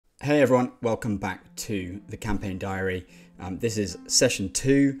Hey everyone, welcome back to the campaign diary. This is session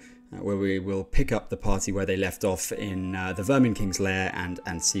 2, where we will pick up the party where they left off in the Vermin King's lair and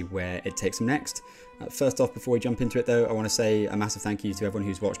see where it takes them next. First off, before we jump into it though, I want to say a massive thank you to everyone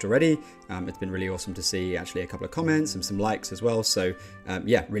who's watched already. It's been really awesome to see actually a couple of comments and some likes as well. So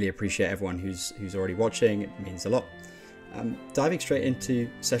yeah, really appreciate everyone who's already watching. It means a lot. Diving straight into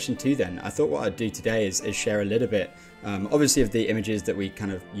session 2 then, I thought what I'd do today is share a little bit, obviously of the images that we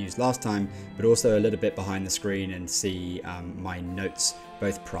kind of used last time, but also a little bit behind the screen and see my notes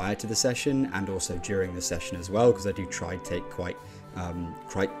both prior to the session and also during the session as well, because I do try to take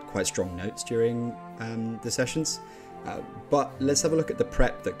quite strong notes during the sessions. But let's have a look at the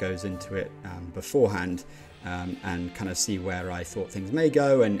prep that goes into it beforehand and kind of see where I thought things may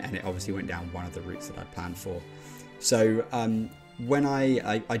go, and it obviously went down one of the routes that I planned for. So when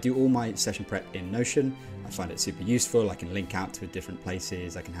I do all my session prep in Notion, I find it super useful. I can link out to different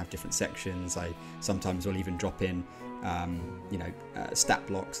places, I can have different sections, I sometimes will even drop in stat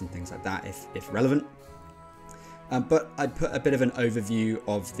blocks and things like that if relevant. But I put a bit of an overview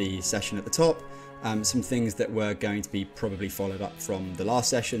of the session at the top, some things that were going to be probably followed up from the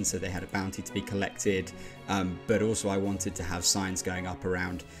last session, so they had a bounty to be collected, but also I wanted to have signs going up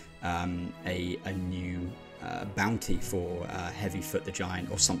around a new bounty for Heavyfoot the Giant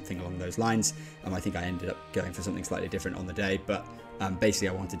or something along those lines. I think I ended up going for something slightly different on the day, but basically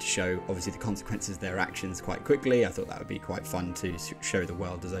I wanted to show obviously the consequences of their actions quite quickly. I thought that would be quite fun to show the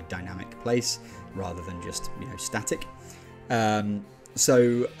world as a dynamic place rather than just static.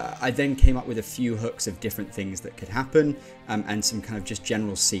 So I then came up with a few hooks of different things that could happen and some kind of just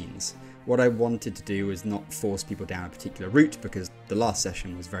general scenes. What I wanted to do was not force people down a particular route, because the last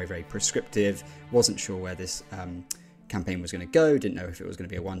session was very, very prescriptive, wasn't sure where this campaign was going to go, didn't know if it was going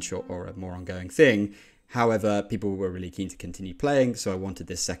to be a one-shot or a more ongoing thing. However, people were really keen to continue playing, so I wanted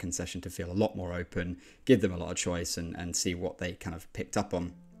this second session to feel a lot more open, give them a lot of choice and see what they kind of picked up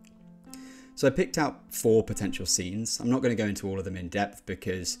on. So I picked out 4 potential scenes. I'm not going to go into all of them in depth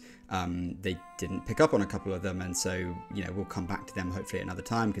because they didn't pick up on a couple of them, and so we'll come back to them hopefully at another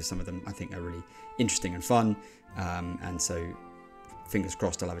time, because some of them I think are really interesting and fun, and so fingers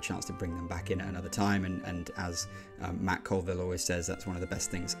crossed I'll have a chance to bring them back in at another time. And as Matt Colville always says, that's one of the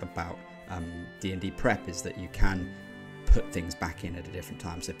best things about D&D prep, is that you can put things back in at a different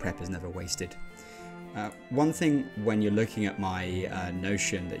time, so prep is never wasted. One thing when you're looking at my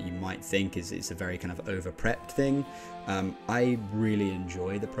Notion that you might think is it's a very kind of over-prepped thing. I really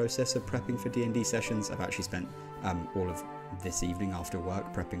enjoy the process of prepping for D&D sessions. I've actually spent all of this evening after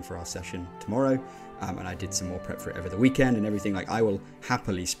work prepping for our session tomorrow, and I did some more prep for it over the weekend and everything. Like, I will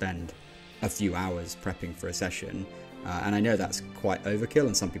happily spend a few hours prepping for a session, and I know that's quite overkill,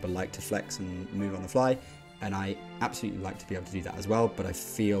 and some people like to flex and move on the fly. And I absolutely like to be able to do that as well, but I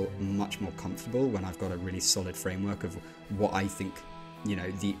feel much more comfortable when I've got a really solid framework of what I think,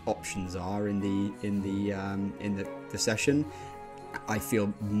 the options are in the session. I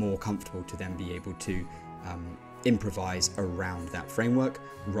feel more comfortable to then be able to improvise around that framework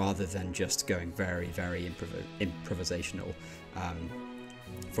rather than just going very, very improvisational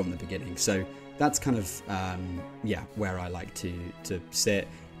from the beginning. So that's kind of where I like to sit.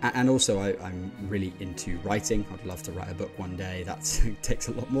 And also I'm really into writing. I'd love to write a book one day. That takes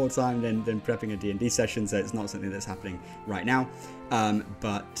a lot more time than prepping a D&D session, so it's not something that's happening right now.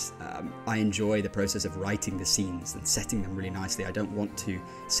 But I enjoy the process of writing the scenes and setting them really nicely. I don't want to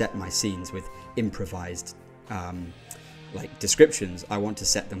set my scenes with improvised descriptions. I want to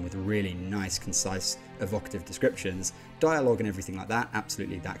set them with really nice, concise, evocative descriptions. Dialogue and everything like that,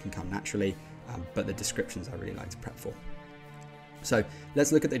 absolutely, that can come naturally, but the descriptions I really like to prep for. So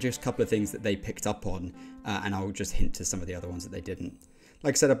let's look at just a couple of things that they picked up on, and I'll just hint to some of the other ones that they didn't.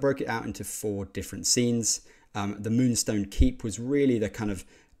 Like I said, I broke it out into 4 different scenes. The Moonstone Keep was really the kind of,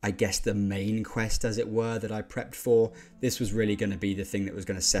 I guess, the main quest, as it were, that I prepped for. This was really going to be the thing that was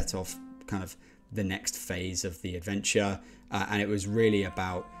going to set off kind of the next phase of the adventure, and it was really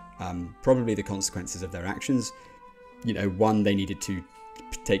about probably the consequences of their actions. One, they needed to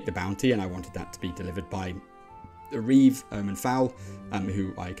take the bounty, and I wanted that to be delivered by Reeve, Omen Fowl,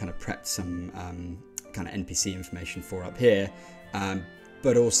 who I kind of prepped some kind of NPC information for up here,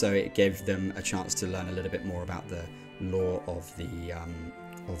 but also it gave them a chance to learn a little bit more about the lore of the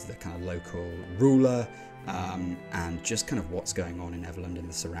kind of local ruler, and just kind of what's going on in Everland and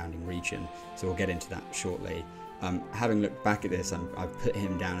the surrounding region. So we'll get into that shortly. Having looked back at this, I've put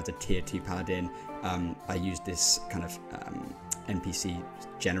him down as a tier 2 paladin. I used this kind of NPC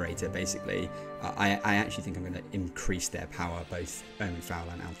generator basically. I actually think I'm going to increase their power, both Omen Fowl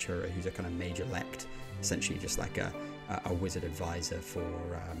and Altura, who's a kind of mage elect, essentially just like a a wizard advisor for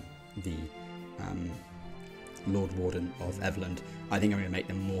the Lord Warden of Everland. I think I'm going to make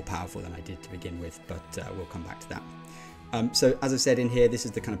them more powerful than I did to begin with, but we'll come back to that. So as I said in here, this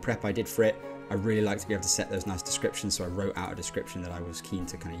is the kind of prep I did for it. I really like to be able to set those nice descriptions, so I wrote out a description that I was keen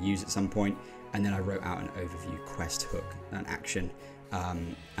to kind of use at some point, and then I wrote out an overview quest hook, an action,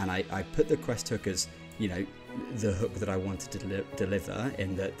 and I put the quest hook as, you know, the hook that I wanted to deliver,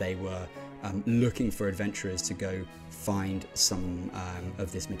 in that they were looking for adventurers to go find some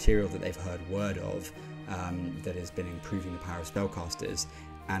of this material that they've heard word of, that has been improving the power of spellcasters,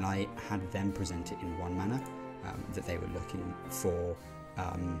 and I had them present it in one manner, that they were looking for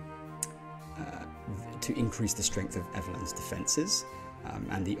to increase the strength of Everland's defences,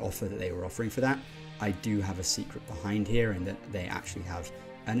 and the offer that they were offering for that. I do have a secret behind here, in that they actually have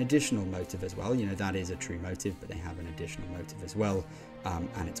an additional motive as well. You know, that is a true motive, but they have an additional motive as well,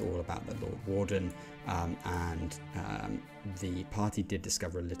 and it's all about the Lord Warden, and the party did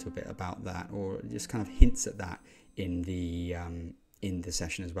discover a little bit about that, or just kind of hints at that in the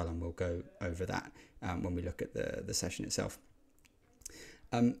session as well, and we'll go over that when we look at the session itself.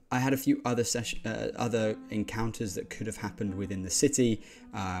 I had a few other encounters that could have happened within the city.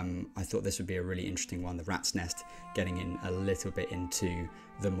 I thought this would be a really interesting one, the Rat's Nest, getting in a little bit into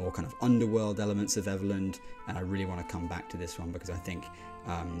the more kind of underworld elements of Everland, and I really want to come back to this one because I think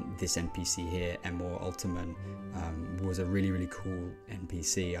this NPC here, Emor Ultiman, was a really, really cool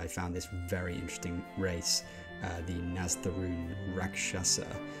NPC. I found this very interesting race, the Nazdarun Rakshasa.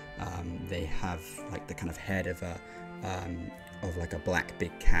 They have like the kind of head of like a black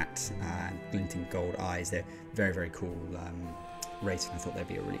big cat, glinting gold eyes. They're very, very cool race, and I thought they'd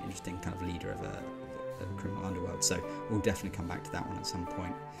be a really interesting kind of leader of a criminal underworld. So we'll definitely come back to that one at some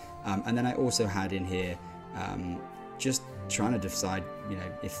point. And then I also had in here just trying to decide, you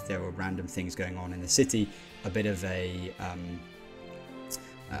know, if there were random things going on in the city, a bit of a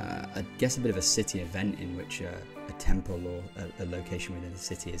I guess a bit of a city event in which a temple or a location within the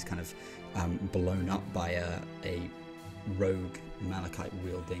city is kind of blown up by a rogue Malachite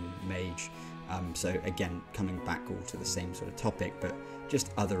wielding mage. So again, coming back all to the same sort of topic, but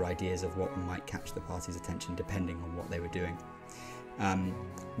just other ideas of what might catch the party's attention depending on what they were doing.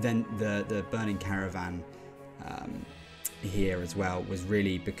 Then the burning caravan here as well was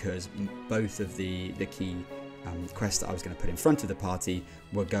really because both of the key quests that I was going to put in front of the party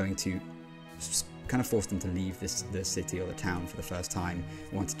were going to kind of force them to leave the city or the town for the first time.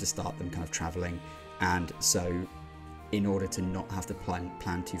 Wanted to start them kind of traveling, and so in order to not have to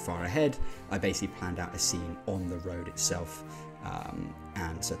plan too far ahead, I basically planned out a scene on the road itself,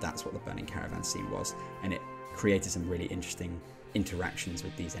 and so that's what the burning caravan scene was, and it created some really interesting interactions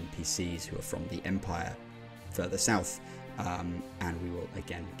with these NPCs who are from the Empire further south, and we will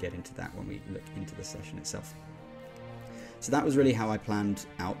again get into that when we look into the session itself. So that was really how I planned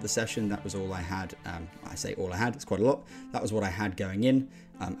out the session. That was all I had. I say all I had, it's quite a lot. That was what I had going in,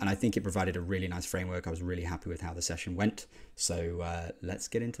 and I think it provided a really nice framework. I was really happy with how the session went. So let's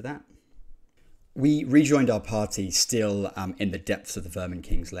get into that. We rejoined our party still in the depths of the Vermin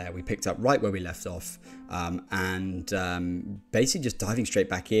King's lair. We picked up right where we left off, and basically just diving straight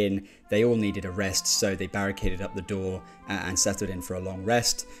back in. They all needed a rest, so they barricaded up the door and settled in for a long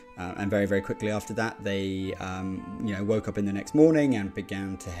rest. And very, very quickly after that, they woke up in the next morning and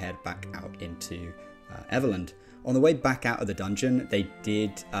began to head back out into Everland. On the way back out of the dungeon, they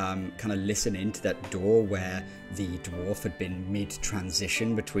did kind of listen into that door where the dwarf had been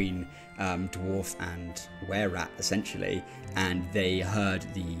mid-transition between dwarf and were-rat, essentially, and they heard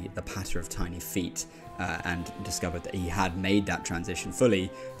the patter of tiny feet and discovered that he had made that transition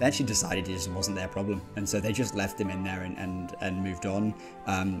fully. They actually decided it just wasn't their problem, and so they just left him in there and moved on,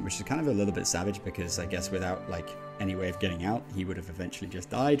 which is kind of a little bit savage, because I guess without like any way of getting out, he would have eventually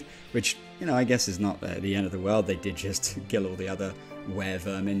just died, which, you know, I guess is not the end of the world. They did just kill all the other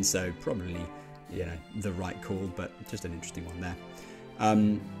were-vermin, so probably, you know, the right call, but just an interesting one there.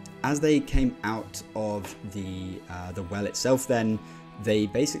 As they came out of the well itself, then they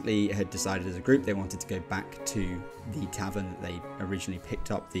basically had decided as a group they wanted to go back to the tavern that they originally picked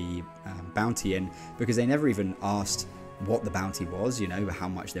up the bounty in, because they never even asked what the bounty was, you know, how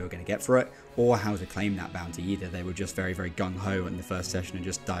much they were going to get for it, or how to claim that bounty either. They were just very, very gung-ho in the first session and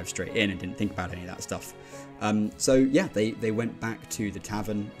just dived straight in and didn't think about any of that stuff. So yeah, they went back to the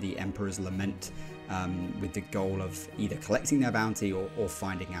tavern, the Emperor's Lament, with the goal of either collecting their bounty or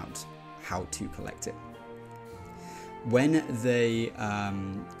finding out how to collect it. When they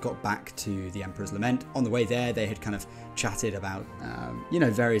got back to the Emperor's Lament, on the way there they had kind of chatted about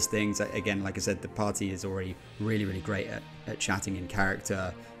various things. Again, like I said, the party is already really, really great at chatting in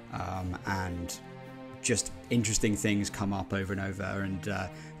character and just interesting things come up over and over, and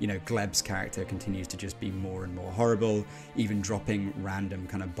you know, Gleb's character continues to just be more and more horrible, even dropping random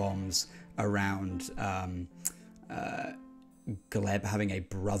kind of bombs around Gleb having a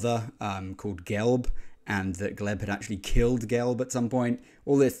brother called Gelb, and that Gleb had actually killed Gelb at some point.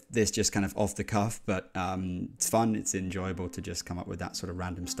 All this just kind of off the cuff, but it's fun, it's enjoyable to just come up with that sort of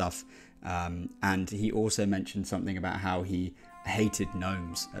random stuff. And he also mentioned something about how he hated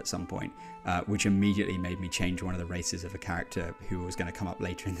gnomes at some point, which immediately made me change one of the races of a character who was going to come up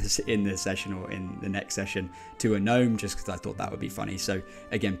later in this session or in the next session to a gnome, just because I thought that would be funny. So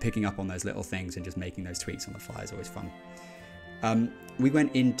again, picking up on those little things and just making those tweaks on the fly is always fun. We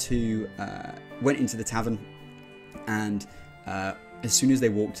went into the tavern, and as soon as they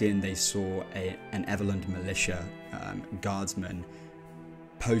walked in, they saw an Everland militia guardsman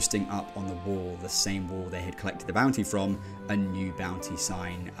posting up on the wall, the same wall they had collected the bounty from, a new bounty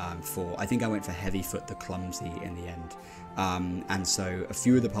sign for, I think I went for Heavyfoot the Clumsy in the end. And so a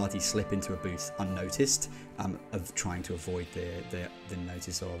few of the party slip into a booth unnoticed, of trying to avoid the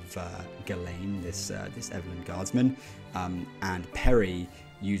notice of Ghislaine, this Everland guardsman. And Perry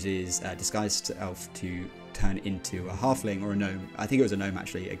uses disguised elf to turn into a halfling or a gnome. I think it was a gnome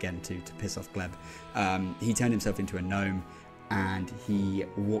actually, again to piss off Gleb. He turned himself into a gnome, and he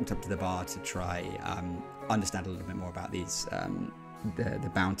walked up to the bar to try understand a little bit more about these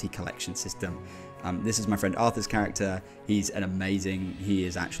the bounty collection system. This is my friend Arthur's character. He is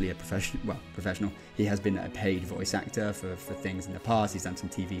actually a professional. He has been a paid voice actor for things in the past. He's done some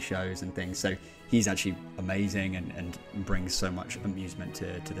TV shows and things, so he's actually amazing and brings so much amusement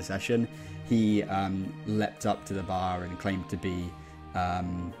to the session. He leapt up to the bar and claimed to be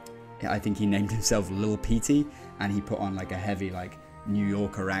I think he named himself Lil Petey, and he put on like a heavy like New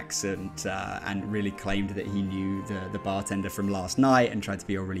Yorker accent and really claimed that he knew the bartender from last night and tried to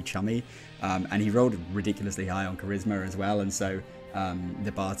be all really chummy. And he rolled ridiculously high on charisma as well, and so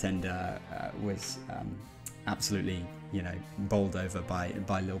the bartender was absolutely, you know, bowled over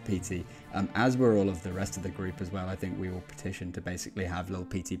by Lil Petey, as were all of the rest of the group as well. I think we all petitioned to basically have Lil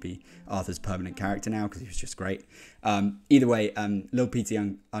Petey be Arthur's permanent character now, because he was just great. Either way, Lil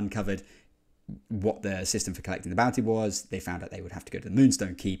Petey uncovered what the system for collecting the bounty was. They found out they would have to go to the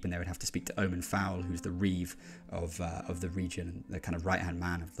Moonstone Keep, and they would have to speak to Omen Fowl, who's the Reeve of the region, the kind of right-hand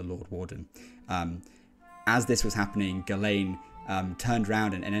man of the Lord Warden. As this was happening, Ghislaine turned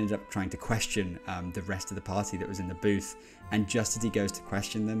around and ended up trying to question the rest of the party that was in the booth. And just as he goes to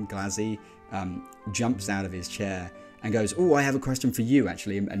question them, Glazzy jumps out of his chair and goes, "Oh, I have a question for you,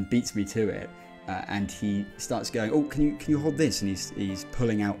 actually," and beats me to it. And he starts going, "Oh, can you hold this?" And he's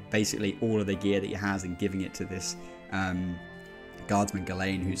pulling out basically all of the gear that he has and giving it to this guardsman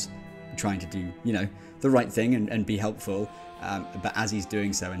Ghislaine, who's trying to do, you know, the right thing and be helpful. But as he's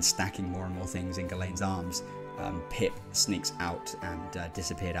doing so and stacking more and more things in Ghislaine's arms, Pip sneaks out and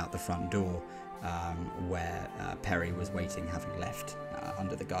disappeared out the front door, where Perry was waiting, having left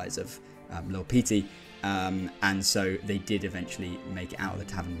under the guise of Lil Petey. And so they did eventually make it out of the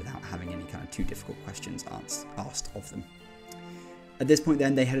tavern without having any kind of too difficult questions asked of them. At this point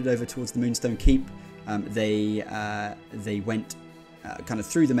then, they headed over towards the Moonstone Keep. They went kind of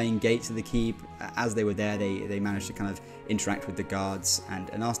through the main gates of the keep. As they were there, they managed to kind of interact with the guards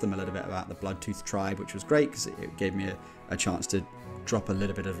and ask them a little bit about the Bloodtooth tribe, which was great because it gave me a chance to drop a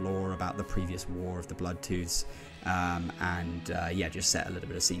little bit of lore about the previous war of the Bloodtooths, yeah, just set a little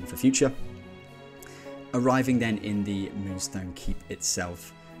bit of scene for future. Arriving then in the Moonstone Keep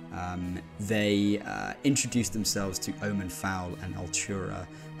itself, they introduced themselves to Omen Fowl and Altura,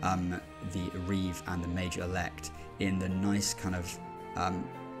 the Reeve and the Major-elect, in the nice kind of,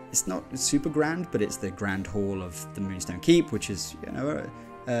 it's not super grand, but it's the grand hall of the Moonstone Keep, which is, you know,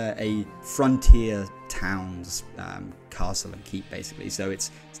 a frontier town's castle and keep, basically. So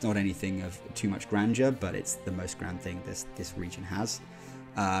it's not anything of too much grandeur, but it's the most grand thing this region has.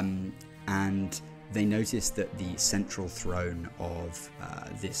 And they noticed that the central throne of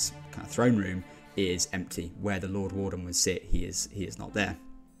this kind of throne room is empty. Where the Lord Warden would sit, he is not there.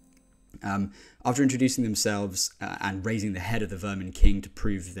 After introducing themselves and raising the head of the Vermin King to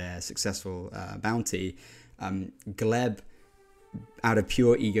prove their successful bounty, Gleb, out of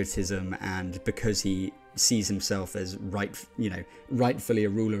pure egotism and because he sees himself as rightfully a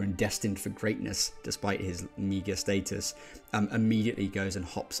ruler and destined for greatness despite his meager status, immediately goes and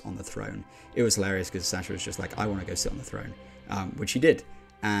hops on the throne. It was hilarious because Sasha was just like, "I want to go sit on the throne," which he did.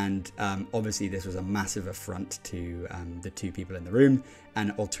 And obviously this was a massive affront to the two people in the room,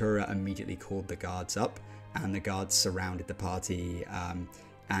 and Altura immediately called the guards up, and the guards surrounded the party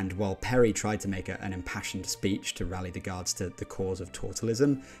And while Perry tried to make an impassioned speech to rally the guards to the cause of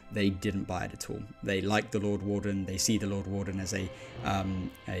tortalism, they didn't buy it at all. They like the Lord Warden. They see the Lord Warden as a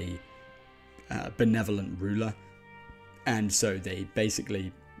benevolent ruler. And so they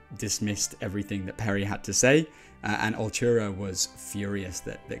basically dismissed everything that Perry had to say. And Altura was furious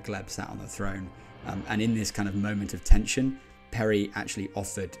that Gleb sat on the throne. And in this kind of moment of tension, Perry actually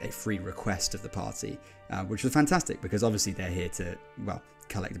offered a free request of the party, which was fantastic because obviously they're here to, well,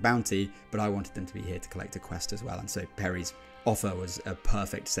 collect a bounty, but I wanted them to be here to collect a quest as well. And so Perry's offer was a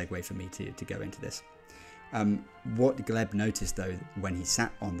perfect segue for me to go into this. What Gleb noticed though when he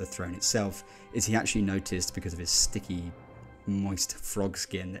sat on the throne itself is he actually noticed, because of his sticky, moist frog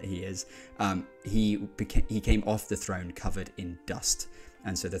skin that he is, he came off the throne covered in dust.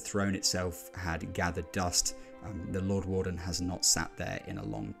 And so the throne itself had gathered dust. The Lord Warden has not sat there in a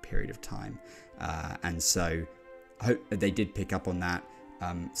long period of time. And so they did pick up on that.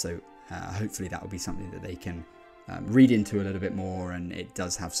 Hopefully that will be something that they can read into a little bit more. And it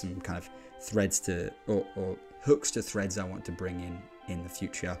does have some kind of threads to, or hooks to threads I want to bring in the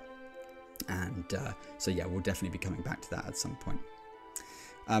future. And so yeah, we'll definitely be coming back to that at some point.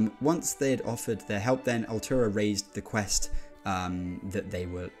 Once they had offered their help, then Altura raised the quest that they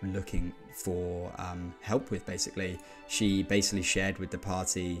were looking for help with. Basically, she basically shared with the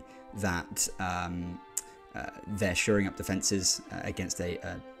party that they're shoring up defenses against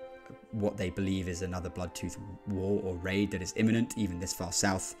what they believe is another Bloodtooth war or raid that is imminent, even this far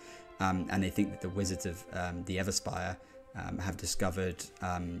south. And they think that the wizards of the Everspire have discovered,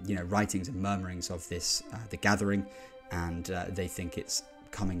 writings and murmurings of this, the gathering, and they think it's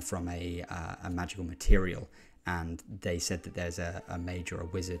coming from a magical material. And they said that there's a mage or a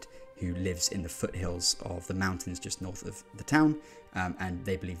wizard who lives in the foothills of the mountains just north of the town, and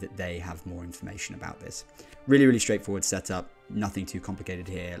they believe that they have more information about this. Really, really straightforward setup, nothing too complicated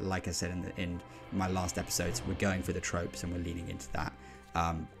here. Like I said in my last episodes, we're going for the tropes and we're leaning into that,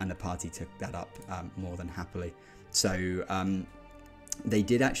 and the party took that up more than happily. So they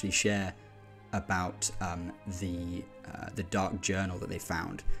did actually share about the dark journal that they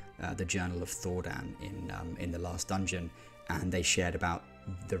found, the Journal of Thordan in the last dungeon, and they shared about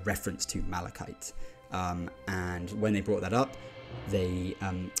the reference to Malachite. And when they brought that up,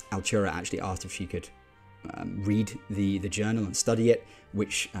 Altura actually asked if she could read the journal and study it,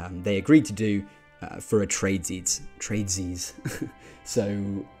 which they agreed to do for a tradesies.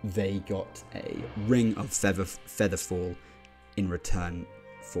 So they got a ring of featherfall in return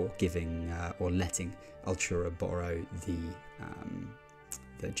for giving or letting Altura borrow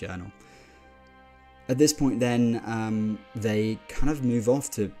the journal. At this point then, they kind of move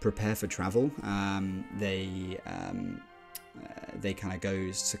off to prepare for travel. They kind of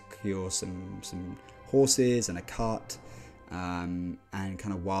go secure some horses and a cart, and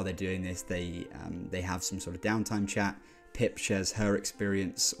kind of while they're doing this, they have some sort of downtime chat. Pip shares her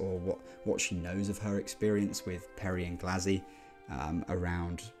experience, or what she knows of her experience with Perry and Glazzy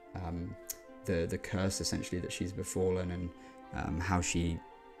around the curse essentially that she's befallen, and how she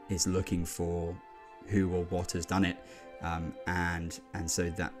is looking for who or what has done it, and so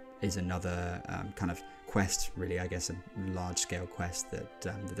that is another kind of quest, really, I guess, a large-scale quest that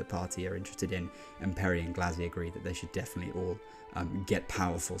the party are interested in, and Perry and Glazzy agree that they should definitely all get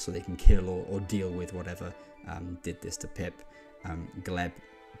powerful so they can kill or deal with whatever did this to Pip. Gleb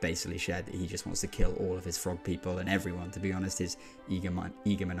basically shared that he just wants to kill all of his frog people and everyone, to be honest. His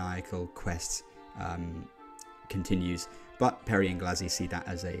egomaniacal quest continues, but Perry and Glazzy see that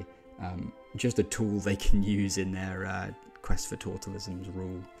as just a tool they can use in their quest for Tortalism's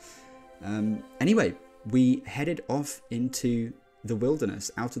rule. Anyway, we headed off into the wilderness,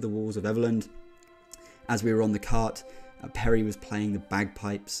 out of the walls of Everland. As we were on the cart, Perry was playing the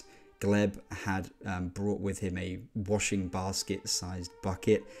bagpipes. Gleb had brought with him a washing basket-sized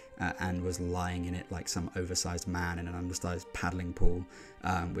bucket and was lying in it like some oversized man in an undersized paddling pool,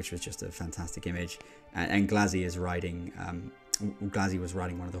 which was just a fantastic image. And Glazzy was riding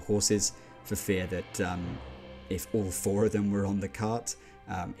one of the horses for fear that if all four of them were on the cart,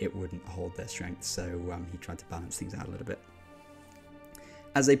 it wouldn't hold their strength. So he tried to balance things out a little bit.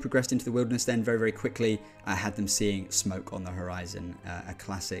 As they progressed into the wilderness, then very, very quickly, I had them seeing smoke on the horizon, a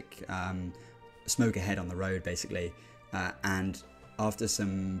classic smoke ahead on the road, basically. And after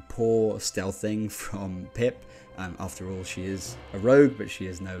some poor stealthing from Pip, after all, she is a rogue, but she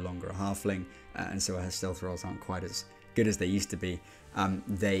is no longer a halfling, and so her stealth rolls aren't quite as good as they used to be.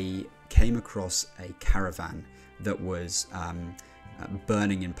 They came across a caravan that was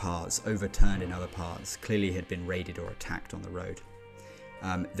burning in parts, overturned in other parts, clearly had been raided or attacked on the road.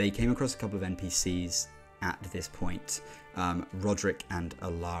 They came across a couple of NPCs at this point Roderick and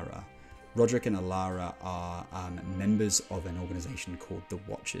Alara. Roderick and Alara are members of an organization called the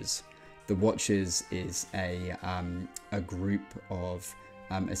Watchers. The Watchers is a group of,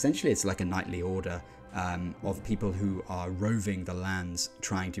 essentially it's like a knightly order of people who are roving the lands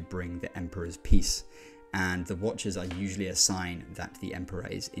trying to bring the Emperor's peace. And the Watchers are usually a sign that the Emperor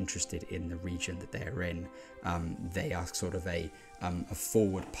is interested in the region that they're in. They are sort of a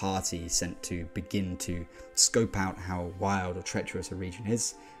forward party sent to begin to scope out how wild or treacherous a region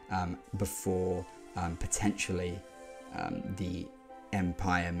is before potentially the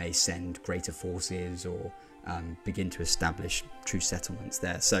Empire may send greater forces or begin to establish true settlements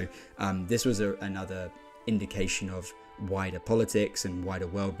there. So this was another indication of wider politics and wider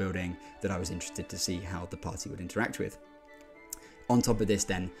world building that I was interested to see how the party would interact with. On top of this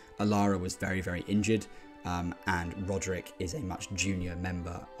then, Alara was very, very injured, and Roderick is a much junior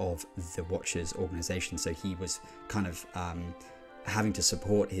member of the Watchers organization, so he was kind of having to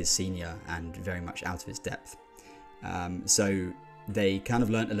support his senior and very much out of his depth. So they kind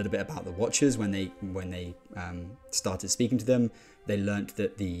of learnt a little bit about the Watchers when they started speaking to them. They learnt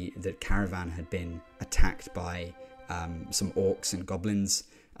that the caravan had been attacked by some orcs and goblins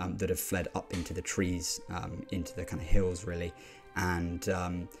that have fled up into the trees, into the kind of hills really, and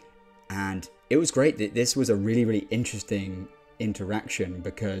it was great. This was a really, really interesting interaction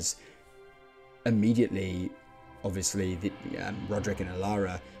because immediately, obviously, Roderick and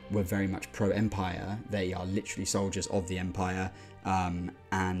Alara were very much pro-Empire. They are literally soldiers of the Empire,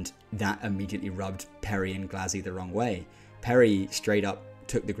 and that immediately rubbed Perry and Glazzy the wrong way. Perry straight up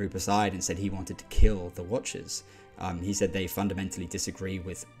took the group aside and said he wanted to kill the Watchers. He said they fundamentally disagree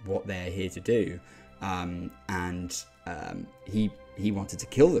with what they're here to do, and he wanted to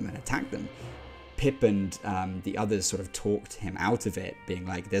kill them and attack them. Pip and the others sort of talked him out of it, being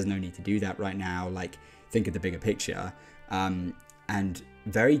like, there's no need to do that right now, like, think of the bigger picture. And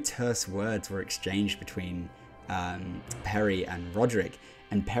very terse words were exchanged between Perry and Roderick.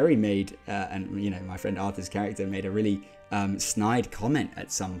 And Perry made, and you know, my friend Arthur's character made a really snide comment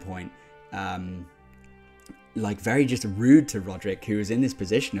at some point, like very just rude to Roderick, who was in this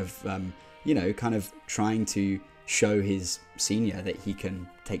position of, you know, kind of trying to show his senior that he can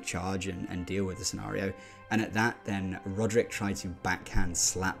take charge and deal with the scenario. And at that, then Roderick tried to backhand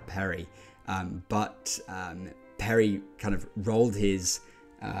slap Perry, but Perry kind of rolled his,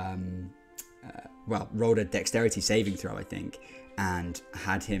 rolled a dexterity saving throw, I think, and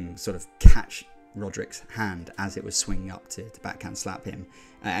had him sort of catch Roderick's hand as it was swinging up to backhand slap him.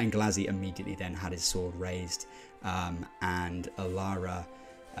 And Glazzy immediately then had his sword raised, and Alara,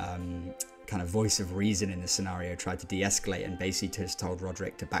 kind of voice of reason in the scenario, tried to de-escalate and basically just told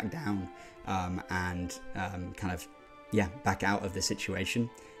Roderick to back down and kind of, back out of the situation.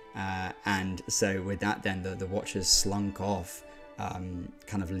 And so with that then the Watchers slunk off,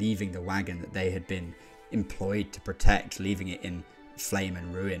 kind of leaving the wagon that they had been employed to protect, leaving it in flame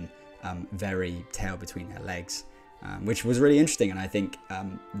and ruin, very tail between their legs, which was really interesting. And I think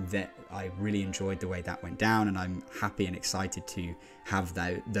that I really enjoyed the way that went down, and I'm happy and excited to have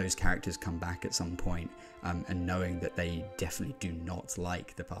those characters come back at some point, and knowing that they definitely do not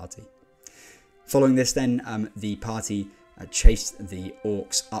like the party. Following this then, the party chased the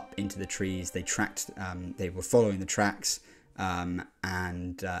orcs up into the trees. They tracked, they were following the tracks,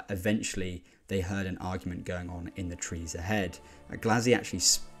 and eventually they heard an argument going on in the trees ahead. Glazzy actually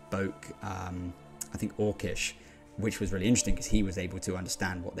spoke, I think, Orcish, which was really interesting because he was able to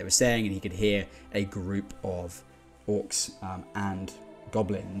understand what they were saying, and he could hear a group of orcs and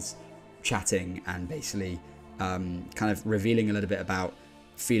goblins chatting and basically kind of revealing a little bit about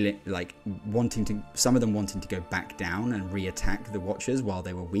feeling like some of them wanting to go back down and re-attack the Watchers while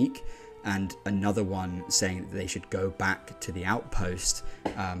they were weak, and another one saying that they should go back to the outpost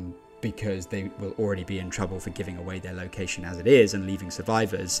because they will already be in trouble for giving away their location as it is and leaving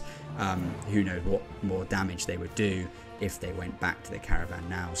survivors. Who knows what more damage they would do if they went back to the caravan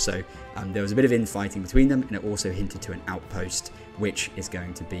now. So there was a bit of infighting between them, and it also hinted to an outpost, which is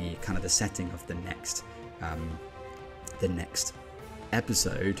going to be kind of the setting of the next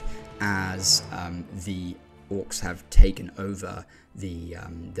episode, as the orcs have taken over the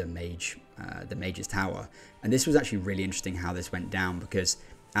mage's tower. And this was actually really interesting how this went down, because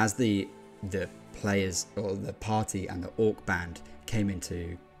as the players, or the party and the orc band, came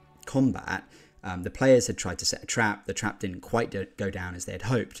into combat, the players had tried to set a trap. The trap didn't quite go down as they had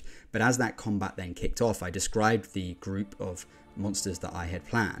hoped, but as that combat then kicked off, I described the group of monsters that I had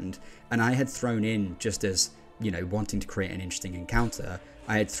planned, and I had thrown in, just as, you know, wanting to create an interesting encounter,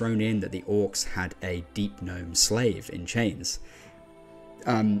 I had thrown in that the orcs had a deep gnome slave in chains.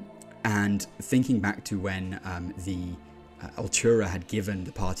 And thinking back to when the Altura had given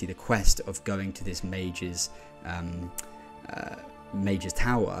the party the quest of going to this mage's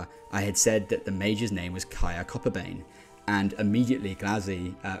tower, I had said that the mage's name was Kaya Copperbane, and immediately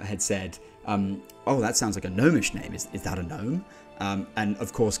Glazy had said, oh, that sounds like a gnomish name, is that a gnome? And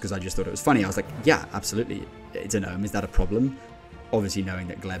of course, because I just thought it was funny, I was like, yeah, absolutely, it's a gnome, is that a problem? Obviously knowing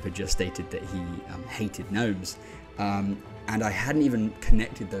that Gleb had just stated that he hated gnomes. And I hadn't even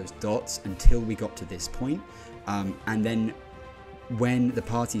connected those dots until we got to this point. And then when the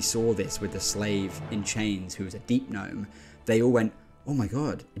party saw this with the slave in chains, who was a deep gnome, they all went, oh my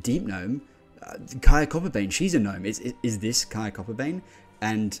god, a deep gnome? Kaya Copperbane, she's a gnome. Is this Kaya Copperbane?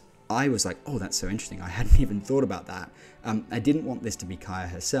 And I was like, oh, that's so interesting. I hadn't even thought about that. I didn't want this to be Kaya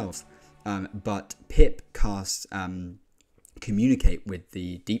herself. But Pip cast communicate with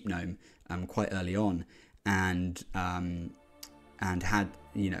the deep gnome quite early on, and had,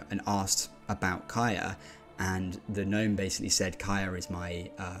 and asked about Kaya, and the gnome basically said, Kaya is my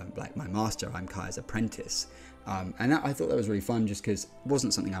my master, I'm Kaya's apprentice. And I thought that was really fun, just because it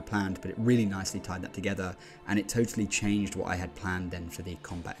wasn't something I planned, but it really nicely tied that together, and it totally changed what I had planned then for the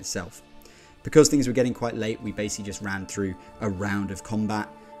combat itself. Because things were getting quite late, we basically just ran through a round of combat,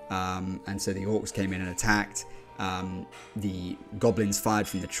 and so the orcs came in and attacked. The goblins fired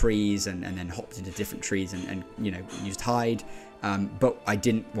from the trees and then hopped into different trees and used hide, but I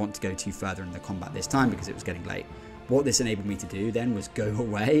didn't want to go too further in the combat this time because it was getting late. What this enabled me to do then was go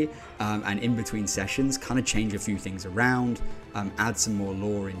away and in between sessions kind of change a few things around, add some more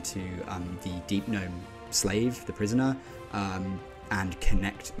lore into the deep gnome slave, the prisoner, and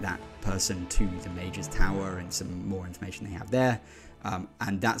connect that person to the mage's tower and some more information they have there.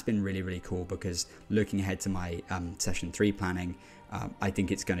 And that's been really, really cool, because looking ahead to my session 3 planning, I think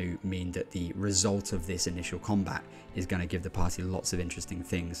it's going to mean that the result of this initial combat is going to give the party lots of interesting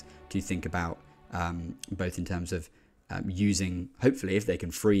things to think about, both in terms of using, hopefully if they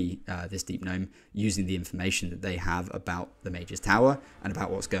can free this deep gnome, using the information that they have about the mage's tower and about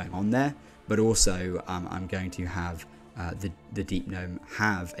what's going on there, but also I'm going to have the deep gnome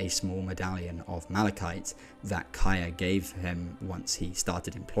have a small medallion of malachite that Kaya gave him once he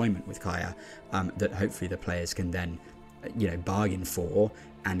started employment with Kaya, that hopefully the players can then bargain for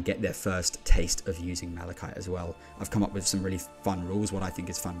and get their first taste of using malachite as well. I've come up with some really fun rules, what I think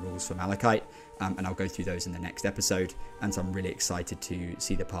is fun rules for malachite, and I'll go through those in the next episode. And so I'm really excited to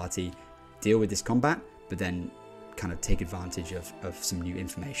see the party deal with this combat, but then kind of take advantage of some new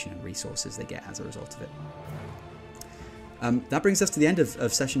information and resources they get as a result of it. That brings us to the end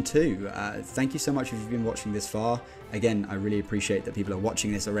of session 2. Thank you so much if you've been watching this far. Again, I really appreciate that people are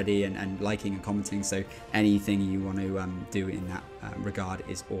watching this already and liking and commenting, so anything you want to do in that regard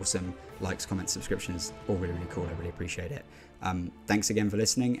is awesome. Likes, comments, subscriptions, all really, really cool. I really appreciate it. Thanks again for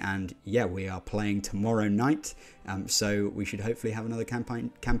listening, and yeah, we are playing tomorrow night, so we should hopefully have another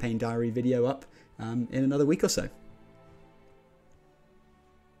campaign diary video up in another week or so.